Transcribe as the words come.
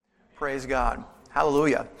Praise God.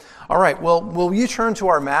 Hallelujah. All right, well, will you turn to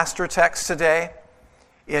our master text today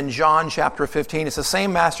in John chapter 15? It's the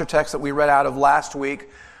same master text that we read out of last week,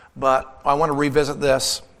 but I want to revisit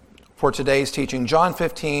this for today's teaching. John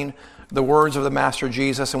 15, the words of the Master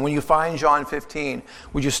Jesus. And when you find John 15,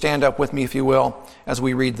 would you stand up with me, if you will, as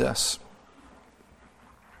we read this?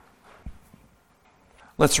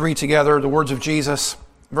 Let's read together the words of Jesus.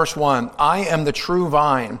 Verse 1, I am the true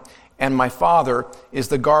vine, and my Father is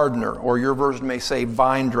the gardener, or your version may say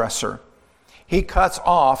vine dresser. He cuts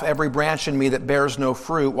off every branch in me that bears no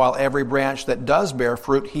fruit, while every branch that does bear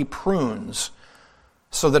fruit he prunes,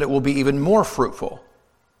 so that it will be even more fruitful.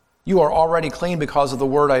 You are already clean because of the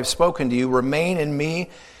word I have spoken to you. Remain in me,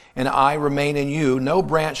 and I remain in you. No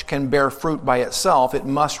branch can bear fruit by itself. It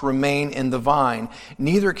must remain in the vine.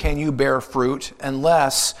 Neither can you bear fruit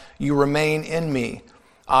unless you remain in me.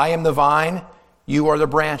 I am the vine, you are the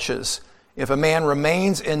branches. If a man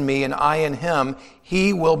remains in me and I in him,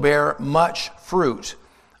 he will bear much fruit.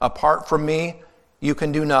 Apart from me, you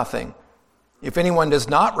can do nothing. If anyone does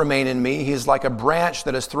not remain in me, he is like a branch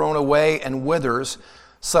that is thrown away and withers.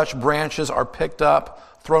 Such branches are picked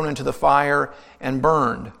up, thrown into the fire, and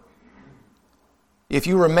burned. If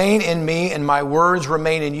you remain in me and my words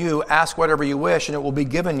remain in you, ask whatever you wish and it will be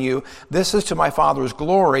given you. This is to my Father's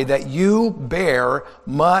glory, that you bear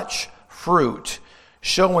much fruit,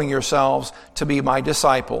 showing yourselves to be my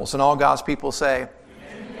disciples. And all God's people say,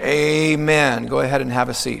 Amen. Amen. Go ahead and have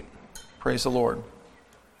a seat. Praise the Lord.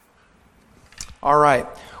 All right.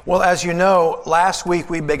 Well, as you know, last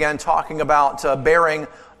week we began talking about bearing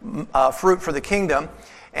fruit for the kingdom.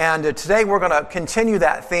 And today we're going to continue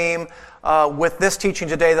that theme with this teaching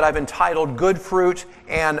today that I've entitled Good Fruit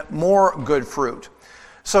and More Good Fruit.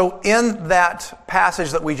 So in that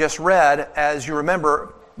passage that we just read, as you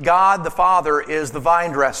remember, God the Father is the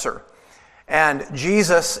vine dresser. And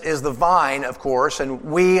Jesus is the vine, of course, and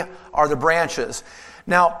we are the branches.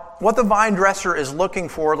 Now, what the vine dresser is looking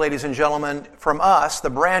for, ladies and gentlemen, from us, the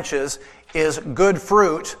branches, is good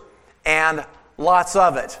fruit and lots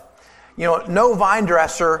of it. You know, no vine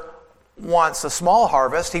dresser wants a small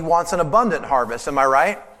harvest, he wants an abundant harvest, am I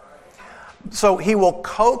right? So he will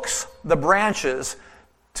coax the branches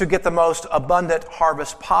to get the most abundant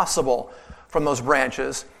harvest possible from those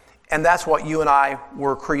branches, and that's what you and I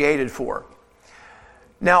were created for.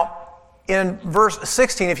 Now, in verse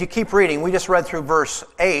 16, if you keep reading, we just read through verse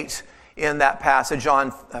 8 in that passage,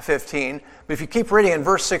 John 15. But if you keep reading in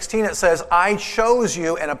verse 16, it says, I chose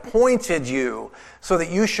you and appointed you so that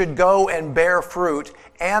you should go and bear fruit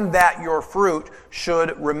and that your fruit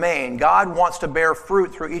should remain. God wants to bear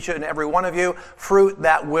fruit through each and every one of you, fruit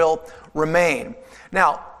that will remain.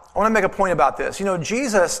 Now, I want to make a point about this. You know,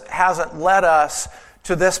 Jesus hasn't led us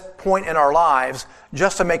to this point in our lives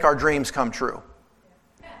just to make our dreams come true.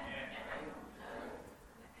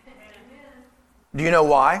 Do you know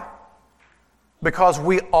why? Because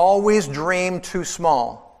we always dream too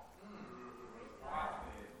small.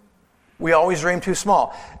 We always dream too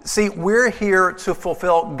small. See, we're here to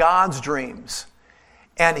fulfill God's dreams.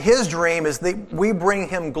 And His dream is that we bring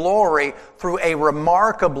Him glory through a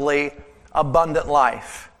remarkably abundant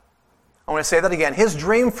life. I want to say that again. His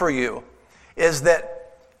dream for you is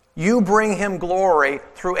that you bring Him glory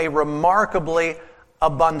through a remarkably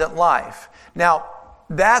abundant life. Now,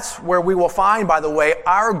 that's where we will find, by the way,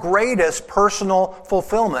 our greatest personal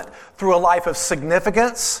fulfillment, through a life of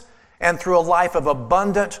significance and through a life of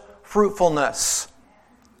abundant fruitfulness.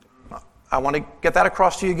 I want to get that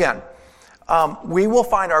across to you again. We will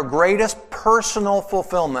find our greatest personal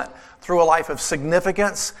fulfillment through a life of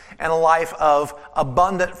significance and a life of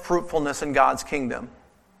abundant fruitfulness in God's kingdom.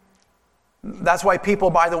 That's why people,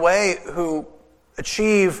 by the way, who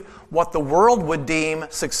achieve what the world would deem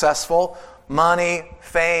successful, money,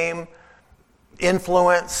 fame,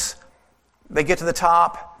 influence, they get to the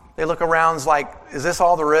top, they look around, it's like, is this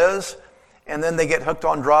all there is? And then they get hooked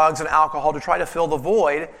on drugs and alcohol to try to fill the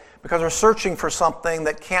void because they're searching for something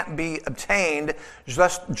that can't be obtained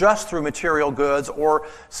just through material goods or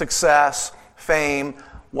success, fame,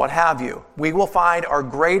 what have you. We will find our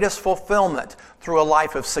greatest fulfillment through a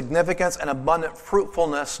life of significance and abundant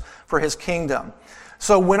fruitfulness for His kingdom.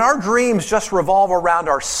 So when our dreams just revolve around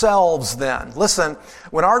ourselves then, listen,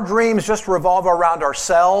 when our dreams just revolve around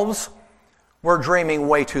ourselves, we're dreaming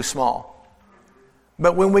way too small.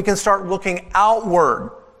 But when we can start looking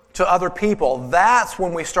outward to other people, that's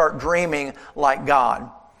when we start dreaming like God.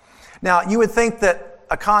 Now, you would think that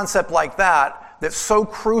a concept like that, that's so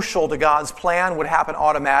crucial to God's plan, would happen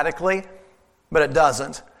automatically, but it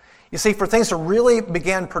doesn't. You see, for things to really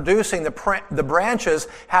begin producing, the branches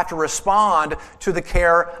have to respond to the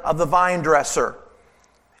care of the vine dresser.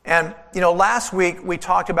 And, last week we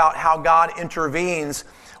talked about how God intervenes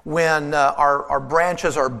when our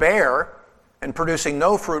branches are bare and producing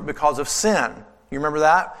no fruit because of sin. You remember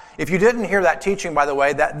that? If you didn't hear that teaching, by the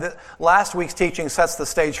way, last week's teaching sets the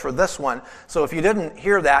stage for this one. So if you didn't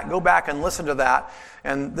hear that, go back and listen to that,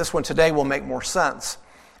 and this one today will make more sense.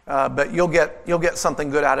 But you'll get something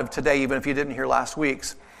good out of today, even if you didn't hear last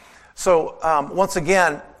week's. So once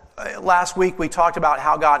again, last week we talked about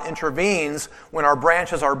how God intervenes when our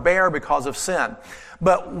branches are bare because of sin.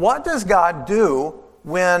 But what does God do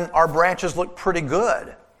when our branches look pretty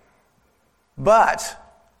good, but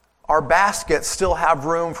our baskets still have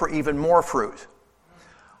room for even more fruit?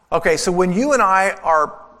 Okay, so when you and I are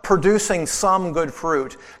producing some good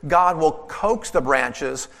fruit, God will coax the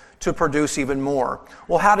branches to produce even more.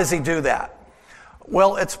 Well, how does he do that?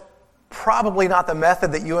 Well, it's probably not the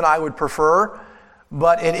method that you and I would prefer,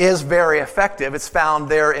 but it is very effective. It's found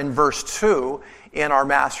there in verse 2 in our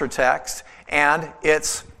master text, and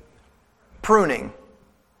it's pruning.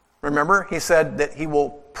 Remember, he said that he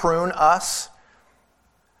will prune us.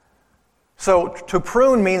 So to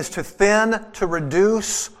prune means to thin, to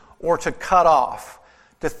reduce, or to cut off.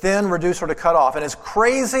 To thin, reduce, or to cut off. And as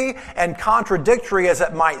crazy and contradictory as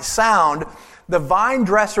it might sound, the vine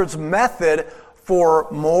dresser's method for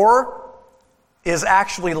more is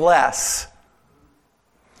actually less.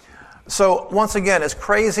 So once again, as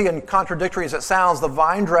crazy and contradictory as it sounds, the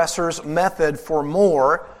vine dresser's method for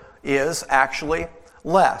more is actually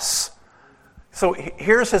less. So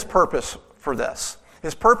here's his purpose for this.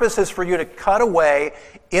 His purpose is for you to cut away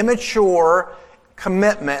immature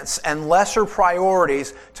commitments and lesser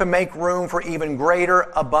priorities to make room for even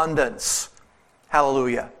greater abundance.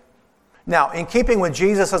 Hallelujah. Now, in keeping with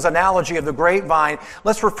Jesus' analogy of the grapevine,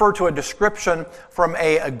 let's refer to a description from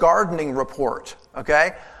a gardening report,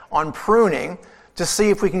 okay, on pruning to see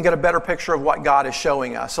if we can get a better picture of what God is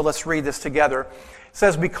showing us. So let's read this together. It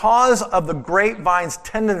says, because of the grapevine's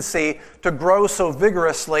tendency to grow so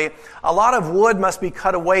vigorously, a lot of wood must be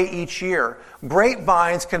cut away each year.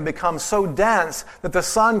 Grapevines can become so dense that the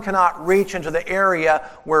sun cannot reach into the area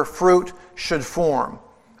where fruit should form.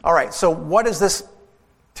 All right, so what is this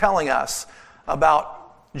telling us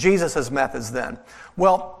about Jesus' methods then?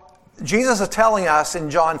 Well, Jesus is telling us in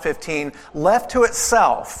John 15, left to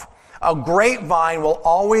itself, a grapevine will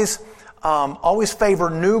always favor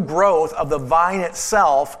new growth of the vine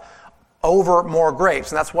itself over more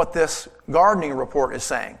grapes. And that's what this gardening report is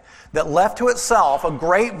saying. That left to itself, a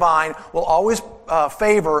grapevine will always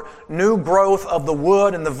favor new growth of the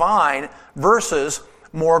wood and the vine versus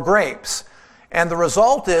more grapes. And the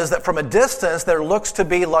result is that from a distance, there looks to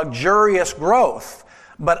be luxurious growth.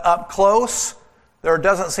 But up close, there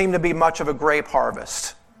doesn't seem to be much of a grape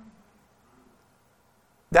harvest.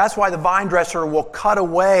 That's why the vine dresser will cut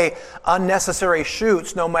away unnecessary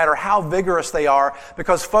shoots no matter how vigorous they are,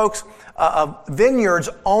 because folks, a vineyard's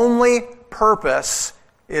only purpose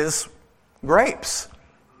is grapes.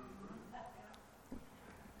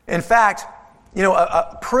 In fact,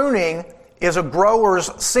 pruning is a grower's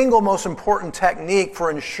single most important technique for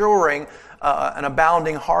ensuring an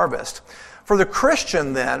abounding harvest. For the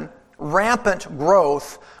Christian then, rampant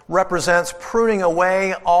growth represents pruning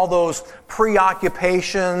away all those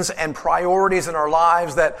preoccupations and priorities in our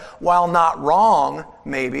lives that, while not wrong,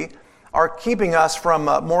 maybe, are keeping us from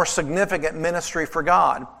a more significant ministry for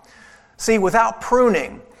God. See, without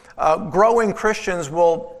pruning, growing Christians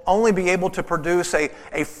will only be able to produce a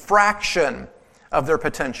fraction of their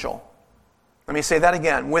potential. Let me say that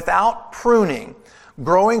again. Without pruning,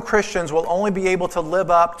 growing Christians will only be able to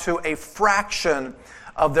live up to a fraction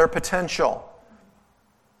of their potential.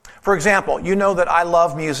 For example, you know that I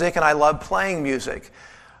love music and I love playing music.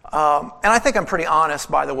 And I think I'm pretty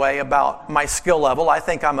honest, by the way, about my skill level. I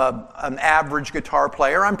think I'm an average guitar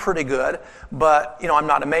player. I'm pretty good, but I'm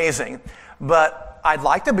not amazing. But I'd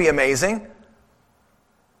like to be amazing.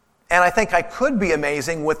 And I think I could be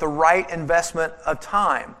amazing with the right investment of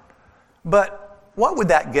time. But what would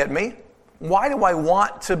that get me? Why do I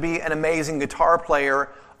want to be an amazing guitar player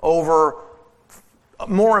over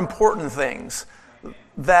more important things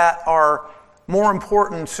that are more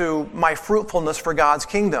important to my fruitfulness for God's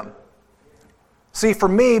kingdom? See, for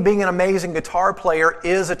me, being an amazing guitar player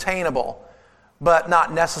is attainable, but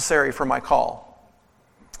not necessary for my call.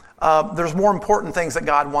 There's more important things that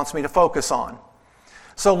God wants me to focus on.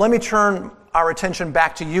 So let me turn our attention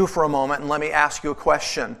back to you for a moment and let me ask you a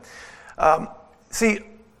question. See,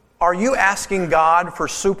 are you asking God for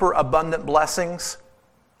super abundant blessings?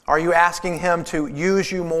 Are you asking Him to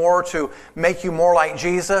use you more, to make you more like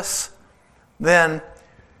Jesus? Then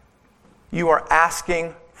you are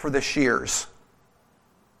asking for the shears.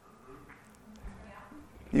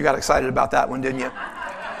 You got excited about that one, didn't you?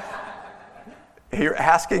 You're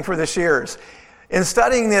asking for the shears. In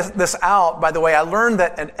studying this out, by the way, I learned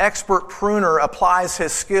that an expert pruner applies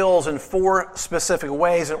his skills in 4 specific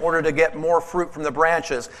ways in order to get more fruit from the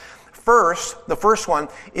branches. The first one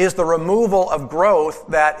is the removal of growth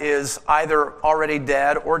that is either already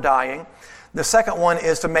dead or dying. The second one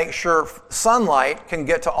is to make sure sunlight can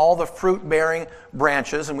get to all the fruit-bearing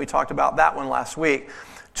branches, and we talked about that one last week,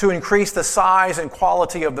 to increase the size and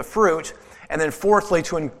quality of the fruit, and then fourthly,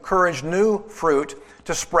 to encourage new fruit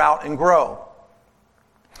to sprout and grow.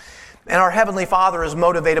 And our Heavenly Father is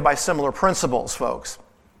motivated by similar principles, folks.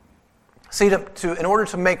 See, in order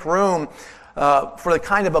to make room for the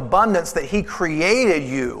kind of abundance that He created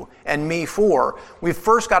you and me for, we've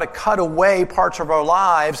first got to cut away parts of our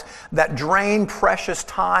lives that drain precious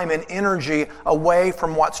time and energy away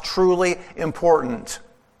from what's truly important.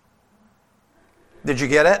 Did you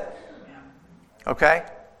get it? Okay.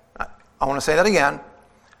 I want to say that again.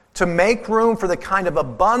 To make room for the kind of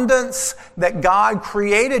abundance that God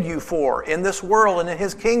created you for in this world and in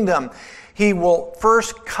His kingdom, He will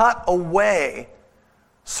first cut away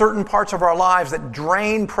certain parts of our lives that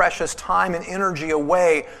drain precious time and energy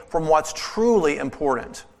away from what's truly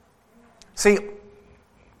important. See,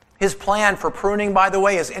 His plan for pruning, by the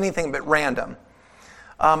way, is anything but random.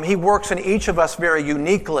 He works in each of us very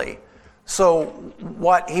uniquely. So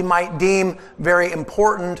what He might deem very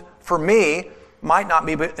important for me might not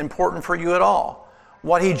be important for you at all.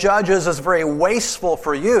 What He judges as very wasteful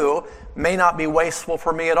for you may not be wasteful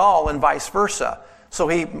for me at all, and vice versa. So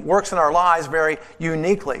He works in our lives very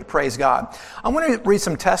uniquely, praise God. I want to read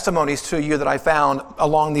some testimonies to you that I found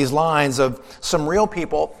along these lines of some real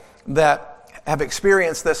people that have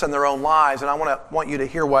experienced this in their own lives, and I want you to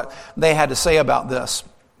hear what they had to say about this.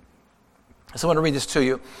 So I want to read this to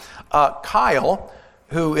you. Kyle,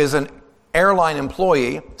 who is an airline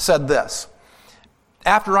employee, said this: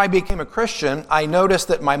 "After I became a Christian, I noticed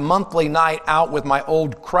that my monthly night out with my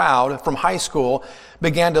old crowd from high school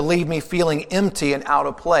began to leave me feeling empty and out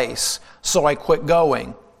of place, so I quit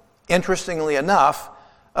going. Interestingly enough,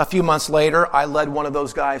 a few months later, I led one of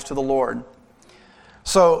those guys to the Lord."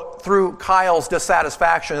 So through Kyle's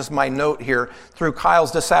dissatisfaction, is my note here, through Kyle's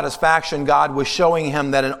dissatisfaction, God was showing him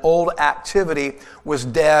that an old activity was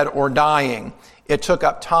dead or dying. It took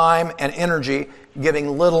up time and energy,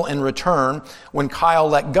 giving little in return. When Kyle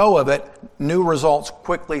let go of it, new results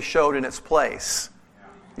quickly showed in its place.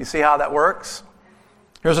 You see how that works?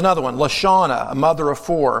 Here's another one. Lashana, a mother of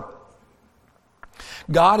 4.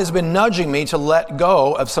 "God has been nudging me to let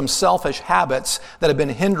go of some selfish habits that have been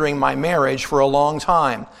hindering my marriage for a long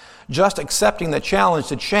time. Just accepting the challenge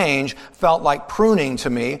to change felt like pruning to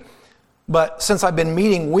me. But since I've been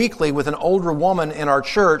meeting weekly with an older woman in our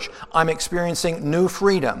church, I'm experiencing new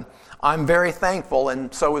freedom. I'm very thankful,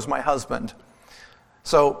 and so is my husband."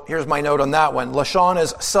 So here's my note on that one.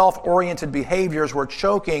 Lashana's self-oriented behaviors were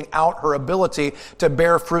choking out her ability to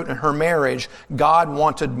bear fruit in her marriage. God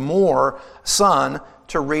wanted more son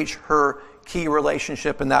to reach her key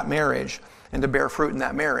relationship in that marriage and to bear fruit in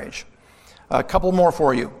that marriage. A couple more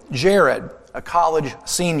for you. Jared, a college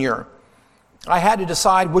senior. "I had to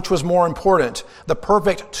decide which was more important, the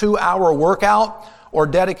perfect 2-hour workout or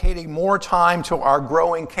dedicating more time to our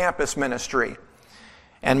growing campus ministry."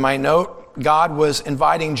 And my note, God was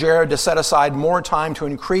inviting Jared to set aside more time to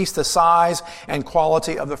increase the size and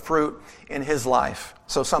quality of the fruit in his life.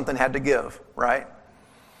 So something had to give, right?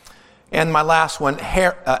 And my last one,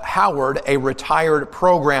 Howard, a retired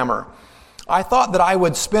programmer. "I thought that I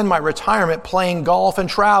would spend my retirement playing golf and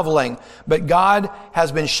traveling, but God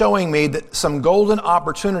has been showing me that some golden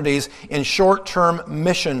opportunities in short-term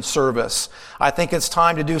mission service. I think it's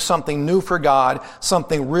time to do something new for God,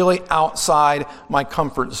 something really outside my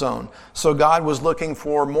comfort zone." So God was looking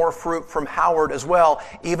for more fruit from Howard as well,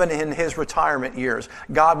 even in his retirement years.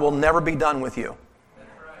 God will never be done with you.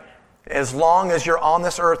 As long as you're on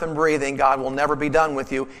this earth and breathing, God will never be done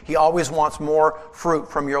with you. He always wants more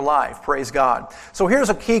fruit from your life. Praise God. So here's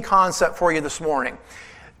a key concept for you this morning.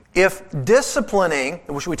 If disciplining,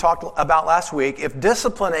 which we talked about last week, if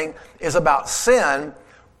disciplining is about sin,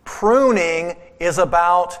 pruning is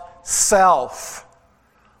about self.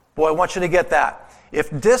 Boy, I want you to get that. If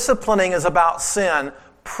disciplining is about sin,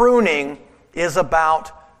 pruning is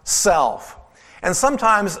about self. And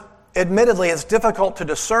sometimes, admittedly, it's difficult to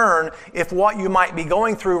discern if what you might be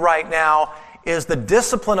going through right now is the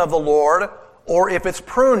discipline of the Lord or if it's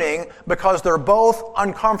pruning, because they're both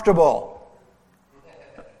uncomfortable.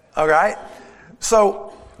 All right?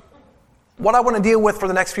 So what I want to deal with for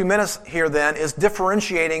the next few minutes here then is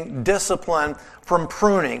differentiating discipline from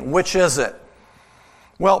pruning. Which is it?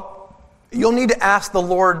 Well, You'll need to ask the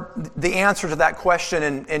Lord the answer to that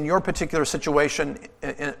question in your particular situation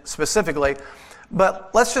specifically.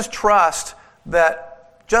 But let's just trust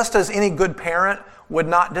that just as any good parent would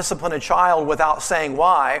not discipline a child without saying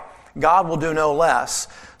why, God will do no less.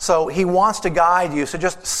 So he wants to guide you, so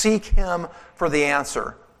just seek him for the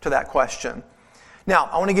answer to that question. Now,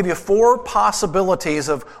 I want to give you 4 possibilities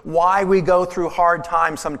of why we go through hard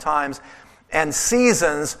times sometimes and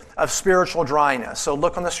seasons of spiritual dryness. So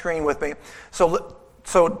look on the screen with me.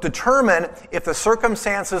 So determine if the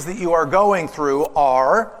circumstances that you are going through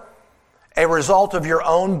are a result of your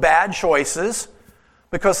own bad choices,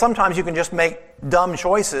 because sometimes you can just make dumb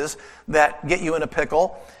choices that get you in a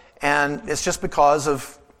pickle, and it's just because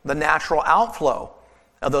of the natural outflow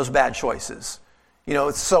of those bad choices. You know,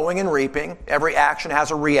 it's sowing and reaping. Every action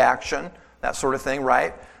has a reaction, that sort of thing,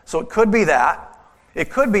 right? So it could be that. It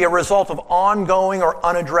could be a result of ongoing or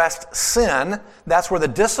unaddressed sin. That's where the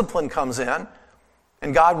discipline comes in.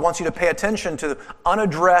 And God wants you to pay attention to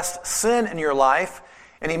unaddressed sin in your life.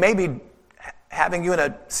 And he may be having you in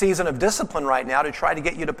a season of discipline right now to try to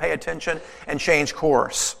get you to pay attention and change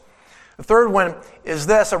course. The third one is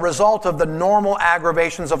this, a result of the normal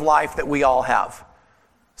aggravations of life that we all have.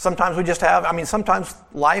 Sometimes we just have, sometimes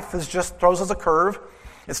life just throws us a curve.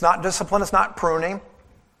 It's not discipline, it's not pruning.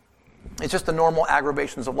 It's just the normal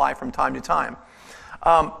aggravations of life from time to time.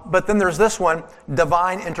 But then there's this one,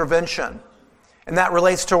 divine intervention. And that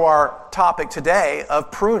relates to our topic today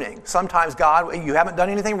of pruning. Sometimes God, you haven't done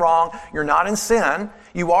anything wrong, you're not in sin,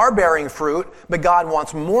 you are bearing fruit, but God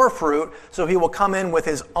wants more fruit, so he will come in with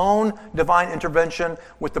his own divine intervention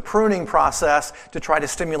with the pruning process to try to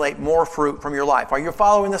stimulate more fruit from your life. Are you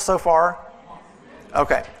following this so far?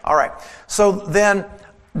 Okay, all right. So then,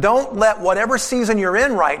 don't let whatever season you're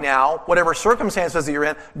in right now, whatever circumstances that you're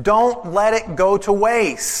in, don't let it go to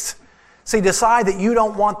waste. See, decide that you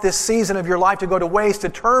don't want this season of your life to go to waste.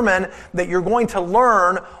 Determine that you're going to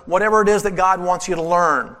learn whatever it is that God wants you to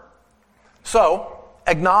learn. So,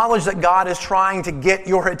 acknowledge that God is trying to get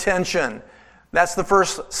your attention. That's the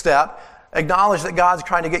first step. Acknowledge that God's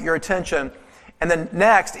trying to get your attention. And then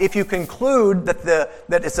next, if you conclude that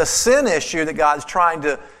it's a sin issue that God's trying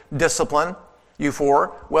to discipline you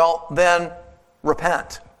for, well, then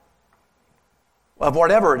repent of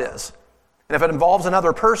whatever it is. And if it involves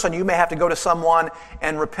another person, you may have to go to someone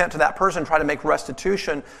and repent to that person, try to make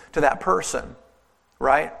restitution to that person,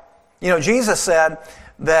 right? You know, Jesus said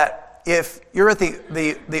that if you're at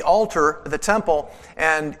the altar at the temple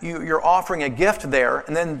and you're offering a gift there,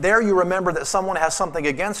 and then there you remember that someone has something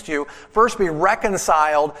against you, first be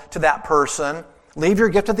reconciled to that person. Leave your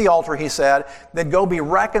gift at the altar, he said, then go be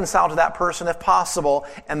reconciled to that person if possible,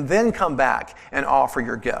 and then come back and offer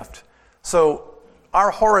your gift. So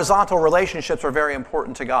our horizontal relationships are very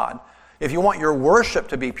important to God. If you want your worship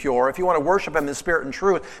to be pure, if you want to worship him in spirit and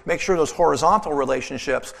truth, make sure those horizontal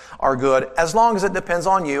relationships are good, as long as it depends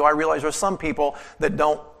on you. I realize there's some people that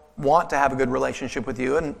don't want to have a good relationship with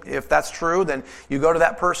you, and if that's true, then you go to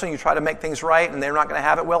that person, you try to make things right, and they're not going to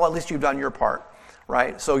have it, well, at least you've done your part.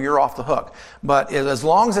 Right? So you're off the hook. But as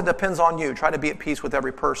long as it depends on you, try to be at peace with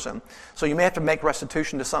every person. So you may have to make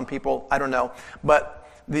restitution to some people, I don't know. But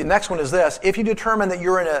the next one is this. If you determine that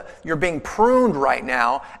you're being pruned right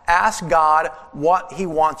now, ask God what he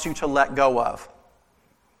wants you to let go of.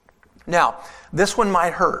 Now, this one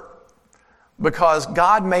might hurt, because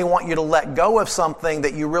God may want you to let go of something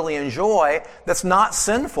that you really enjoy that's not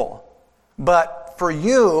sinful. But for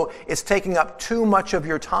you, it's taking up too much of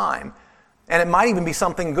your time. And it might even be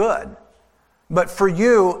something good. But for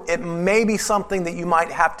you, it may be something that you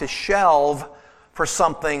might have to shelve for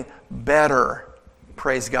something better.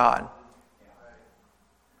 Praise God.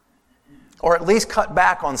 Or at least cut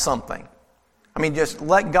back on something. Just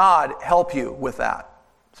let God help you with that.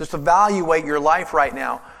 Just evaluate your life right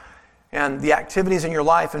now and the activities in your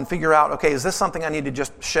life and figure out, okay, is this something I need to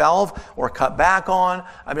just shelve or cut back on?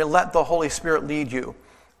 Let the Holy Spirit lead you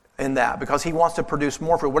in that, because he wants to produce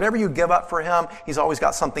more fruit. Whatever you give up for him, he's always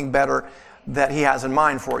got something better that he has in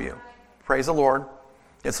mind for you. Praise the Lord.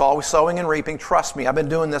 It's always sowing and reaping. Trust me, I've been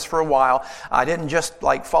doing this for a while. I didn't just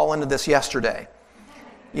fall into this yesterday.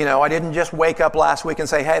 I didn't just wake up last week and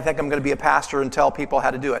say, hey, I think I'm going to be a pastor and tell people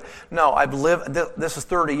how to do it. No, I've lived, this is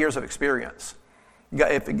 30 years of experience.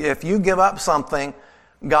 If you give up something,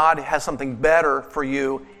 God has something better for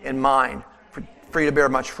you in mind, for you to bear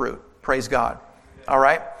much fruit. Praise God. All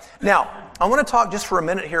right? Now, I want to talk just for a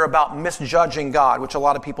minute here about misjudging God, which a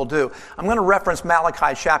lot of people do. I'm going to reference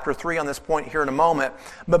Malachi chapter 3 on this point here in a moment.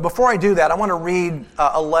 But before I do that, I want to read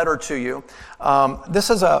a letter to you.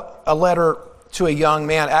 This is a letter to a young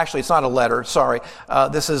man. Actually, it's not a letter. Sorry.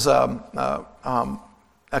 This is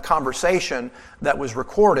a conversation that was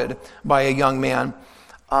recorded by a young man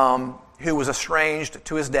who was estranged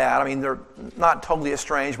to his dad. I mean, they're not totally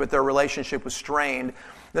estranged, but their relationship was strained.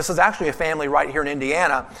 This is actually a family right here in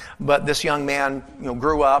Indiana, but this young man,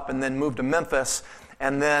 grew up and then moved to Memphis,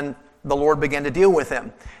 and then the Lord began to deal with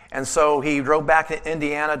him. And so he drove back to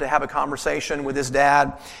Indiana to have a conversation with his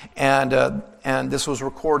dad, and this was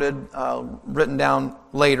recorded, written down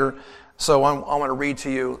later. So I want to read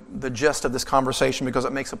to you the gist of this conversation because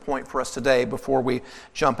it makes a point for us today before we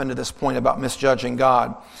jump into this point about misjudging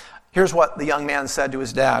God. Here's what the young man said to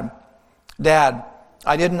his dad. Dad,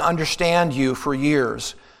 I didn't understand you for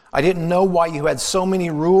years. I didn't know why you had so many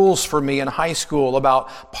rules for me in high school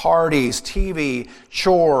about parties, TV,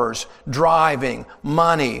 chores, driving,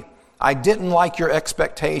 money. I didn't like your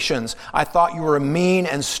expectations. I thought you were mean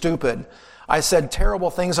and stupid. I said terrible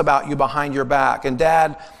things about you behind your back. And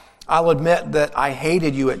Dad, I'll admit that I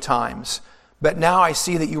hated you at times. But now I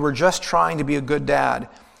see that you were just trying to be a good dad.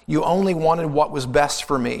 You only wanted what was best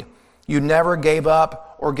for me. You never gave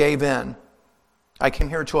up or gave in. I came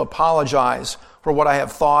here to apologize for what I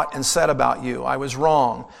have thought and said about you. I was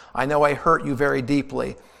wrong. I know I hurt you very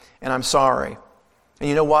deeply, and I'm sorry. And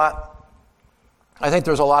you know what? I think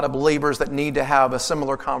there's a lot of believers that need to have a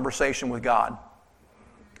similar conversation with God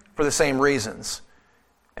for the same reasons.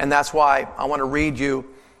 And that's why I want to read you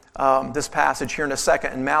this passage here in a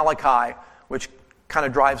second in Malachi, which kind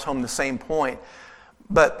of drives home the same point.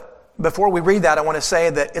 But before we read that, I want to say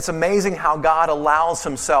that it's amazing how God allows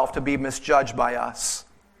himself to be misjudged by us.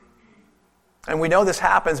 And we know this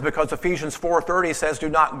happens because Ephesians 4:30 says, do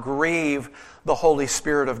not grieve the Holy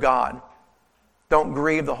Spirit of God. Don't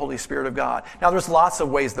grieve the Holy Spirit of God. Now, there's lots of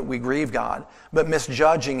ways that we grieve God, but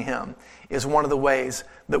misjudging him is one of the ways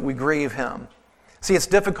that we grieve him. See, it's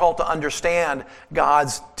difficult to understand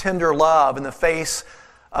God's tender love in the face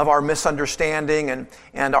of our misunderstanding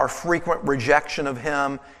and our frequent rejection of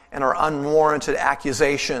him and our unwarranted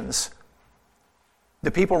accusations.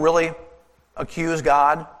 Do people really accuse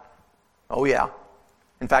God? Oh, yeah.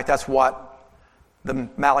 In fact, that's what the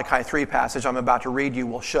Malachi 3 passage I'm about to read you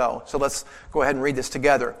will show. So let's go ahead and read this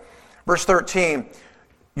together. Verse 13,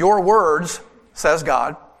 your words, says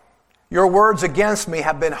God, your words against me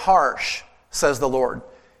have been harsh, says the Lord.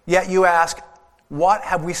 Yet you ask, what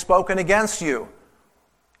have we spoken against you?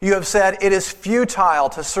 You have said, it is futile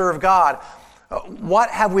to serve God. What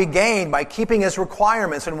have we gained by keeping his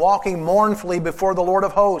requirements and walking mournfully before the Lord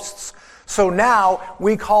of hosts? So now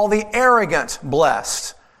we call the arrogant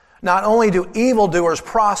blessed. Not only do evildoers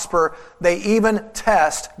prosper, they even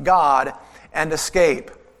test God and escape.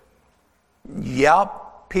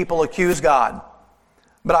 Yep, people accuse God.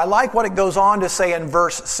 But I like what it goes on to say in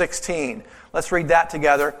verse 16. Let's read that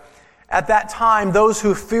together. At that time, those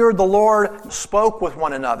who feared the Lord spoke with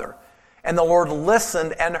one another, and the Lord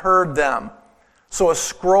listened and heard them. So a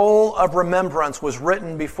scroll of remembrance was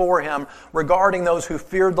written before him regarding those who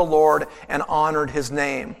feared the Lord and honored his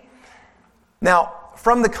name. Now,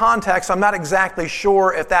 from the context, I'm not exactly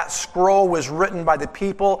sure if that scroll was written by the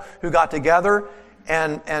people who got together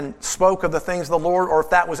and spoke of the things of the Lord, or if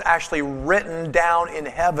that was actually written down in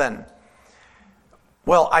heaven.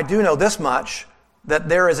 Well, I do know this much, that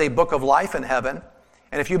there is a book of life in heaven,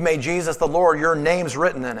 and if you've made Jesus the Lord, your name's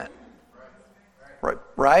written in it.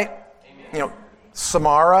 Right?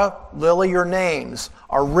 Samara, Lily, your names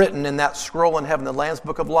are written in that scroll in heaven, the Lamb's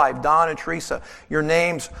Book of Life. Don and Teresa, your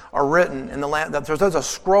names are written in the Lamb. There's a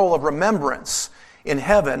scroll of remembrance in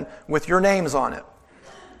heaven with your names on it.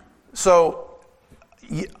 So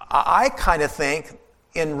I kind of think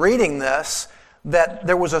in reading this that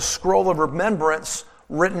there was a scroll of remembrance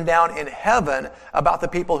written down in heaven about the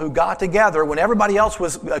people who got together. When everybody else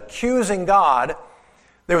was accusing God,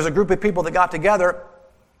 there was a group of people that got together,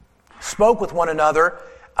 spoke with one another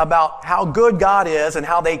about how good God is and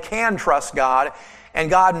how they can trust God, and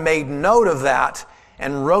God made note of that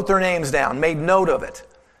and wrote their names down, made note of it.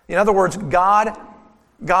 In other words, God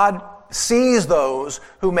sees those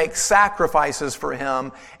who make sacrifices for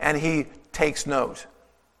him, and he takes note.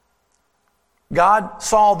 God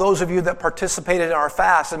saw those of you that participated in our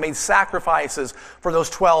fast and made sacrifices for those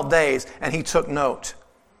 12 days, and he took note.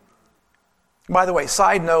 By the way,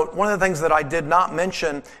 side note, one of the things that I did not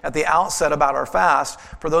mention at the outset about our fast,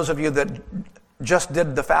 for those of you that just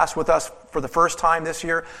did the fast with us for the first time this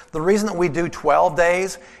year, the reason that we do 12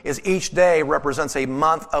 days is each day represents a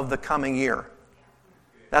month of the coming year.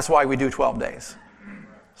 That's why we do 12 days.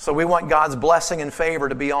 So we want God's blessing and favor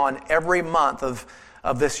to be on every month of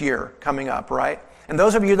this year coming up, right? And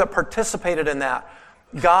those of you that participated in that,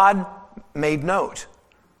 God made note.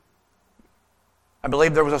 I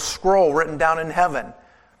believe there was a scroll written down in heaven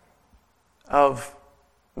of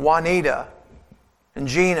Juanita and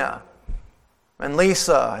Gina and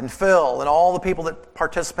Lisa and Phil and all the people that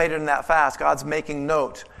participated in that fast. God's making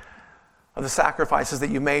note of the sacrifices that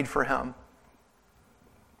you made for Him.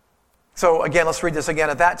 So again, let's read this again.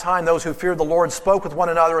 At that time, those who feared the Lord spoke with one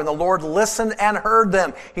another, and the Lord listened and heard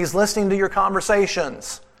them. He's listening to your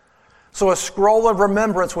conversations. So a scroll of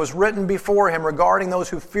remembrance was written before Him regarding those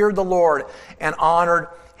who feared the Lord and honored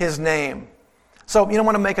His name. So, I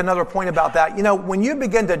want to make another point about that. When you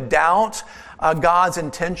begin to doubt God's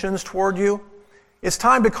intentions toward you, it's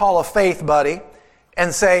time to call a faith buddy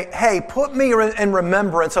and say, hey, put me in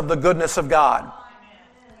remembrance of the goodness of God.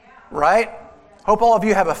 Right? Hope all of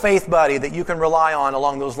you have a faith buddy that you can rely on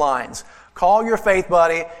along those lines. Call your faith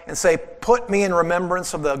buddy and say, put me in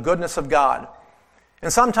remembrance of the goodness of God.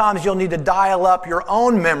 And sometimes you'll need to dial up your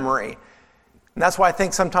own memory. And that's why I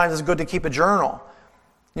think sometimes it's good to keep a journal.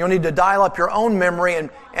 You'll need to dial up your own memory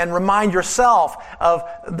and remind yourself of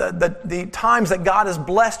the times that God has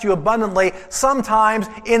blessed you abundantly, sometimes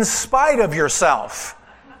in spite of yourself.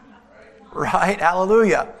 Right?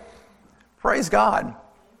 Hallelujah. Praise God.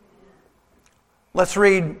 Let's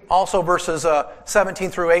read also verses 17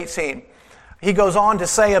 through 18. He goes on to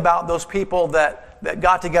say about those people that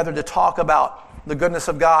got together to talk about the goodness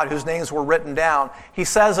of God, whose names were written down. He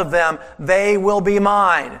says of them, they will be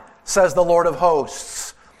mine, says the Lord of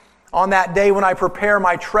hosts. On that day when I prepare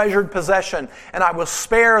my treasured possession, and I will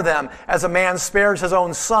spare them as a man spares his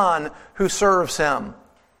own son who serves him.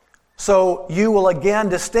 So you will again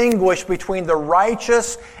distinguish between the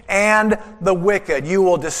righteous and the wicked. You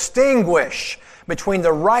will distinguish between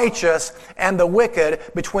the righteous and the wicked,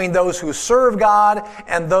 between those who serve God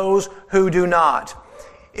and those who do not.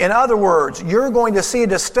 In other words, you're going to see a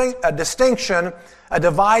distinction, a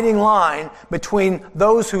dividing line between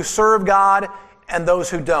those who serve God and those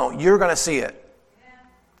who don't. You're going to see it. Yeah.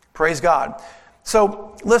 Praise God.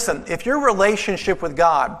 So, listen, if your relationship with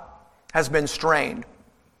God has been strained,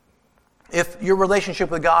 if your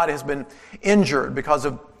relationship with God has been injured because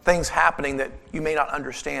of things happening that you may not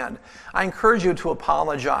understand, I encourage you to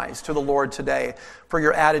apologize to the Lord today for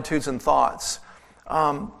your attitudes and thoughts.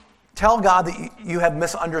 Tell God that you have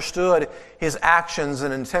misunderstood His actions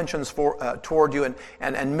and intentions toward you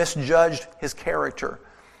and misjudged His character.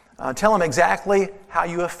 Tell Him exactly how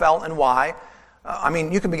you have felt and why.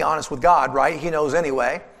 You can be honest with God, right? He knows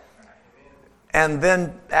anyway. And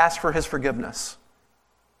then ask for His forgiveness.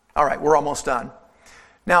 All right, we're almost done.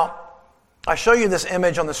 Now, I show you this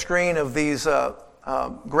image on the screen of these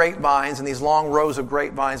grapevines and these long rows of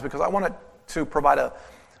grapevines because I wanted to provide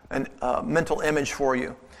a mental image for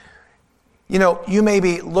you. You may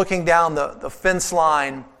be looking down the fence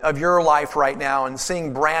line of your life right now and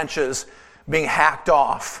seeing branches being hacked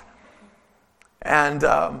off and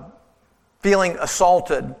feeling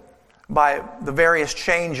assaulted by the various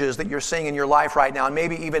changes that you're seeing in your life right now, and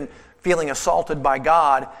maybe even feeling assaulted by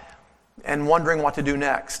God and wondering what to do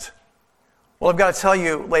next. Well, I've got to tell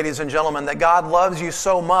you, ladies and gentlemen, that God loves you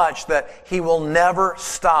so much that He will never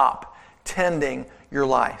stop tending your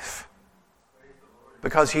life.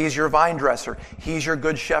 Because He's your vine dresser. He's your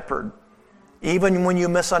good shepherd. Even when you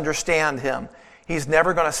misunderstand Him, He's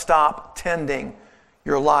never going to stop tending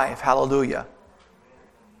your life. Hallelujah.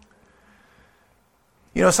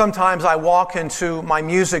 Sometimes I walk into my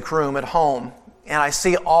music room at home and I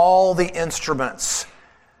see all the instruments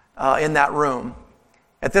in that room.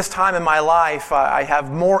 At this time in my life, I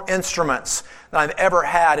have more instruments than I've ever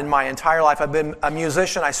had in my entire life. I've been a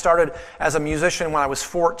musician. I started as a musician when I was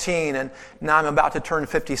 14, and now I'm about to turn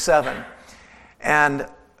 57. And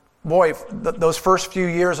boy, those first few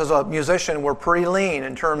years as a musician were pretty lean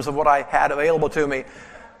in terms of what I had available to me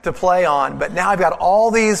to play on. But now I've got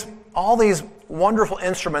all these wonderful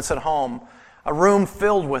instruments at home, a room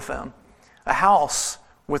filled with them, a house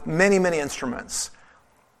with many, many instruments.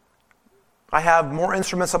 I have more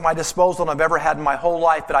instruments at my disposal than I've ever had in my whole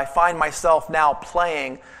life, but I find myself now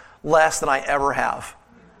playing less than I ever have.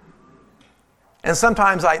 And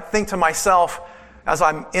sometimes I think to myself, as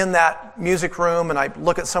I'm in that music room and I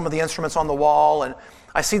look at some of the instruments on the wall and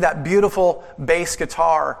I see that beautiful bass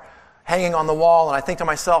guitar hanging on the wall, and I think to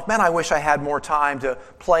myself, man, I wish I had more time to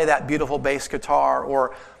play that beautiful bass guitar,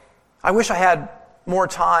 or I wish I had more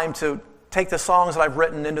time to take the songs that I've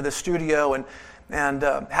written into the studio and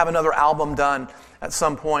have another album done at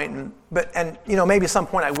some point. And maybe at some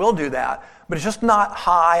point I will do that, but it's just not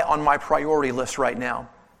high on my priority list right now.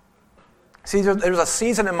 See, there's a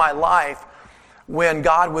season in my life when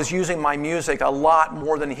God was using my music a lot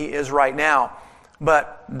more than He is right now.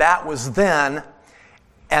 But that was then,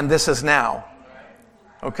 and this is now.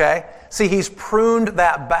 Okay? See, He's pruned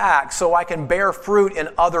that back so I can bear fruit in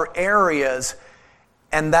other areas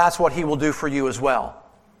And that's what He will do for you as well.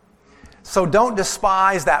 So don't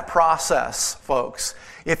despise that process, folks.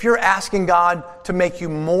 If you're asking God to make you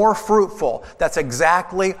more fruitful, that's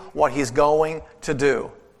exactly what He's going to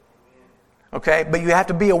do. Okay? But you have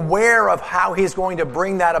to be aware of how He's going to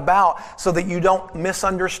bring that about so that you don't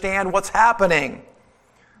misunderstand what's happening.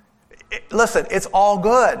 Listen, it's all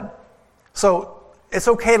good. So it's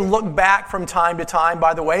okay to look back from time to time,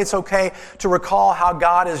 by the way. It's okay to recall how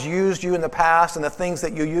God has used you in the past and the things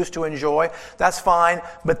that you used to enjoy. That's fine.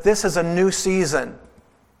 But this is a new season.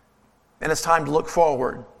 And it's time to look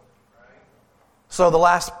forward. So the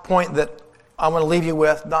last point that I want to leave you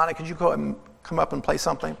with, Donna, could you come up and play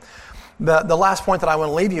something? The last point that I want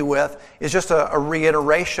to leave you with is just a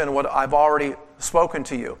reiteration of what I've already spoken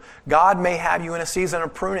to you. God may have you in a season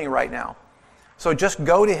of pruning right now. So just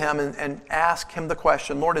go to Him and ask Him the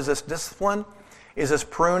question, Lord, is this discipline? Is this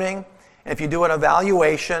pruning? And if you do an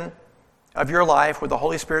evaluation of your life with the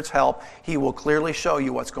Holy Spirit's help, He will clearly show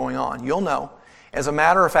you what's going on. You'll know. As a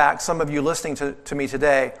matter of fact, some of you listening to me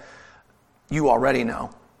today, you already know.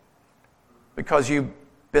 Because you've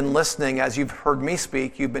been listening, as you've heard me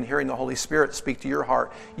speak, you've been hearing the Holy Spirit speak to your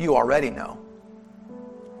heart. You already know.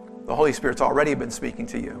 The Holy Spirit's already been speaking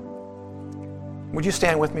to you. Would you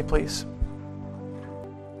stand with me, please?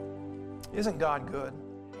 Isn't God good?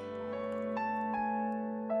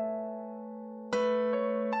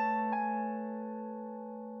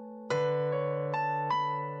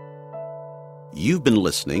 You've been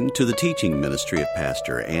listening to the teaching ministry of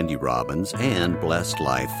Pastor Andy Robbins and Blessed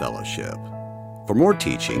Life Fellowship. For more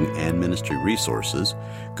teaching and ministry resources,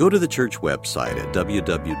 go to the church website at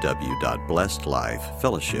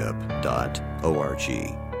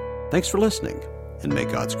www.blessedlifefellowship.org. Thanks for listening, and may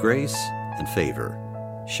God's grace and favor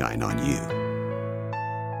shine on you.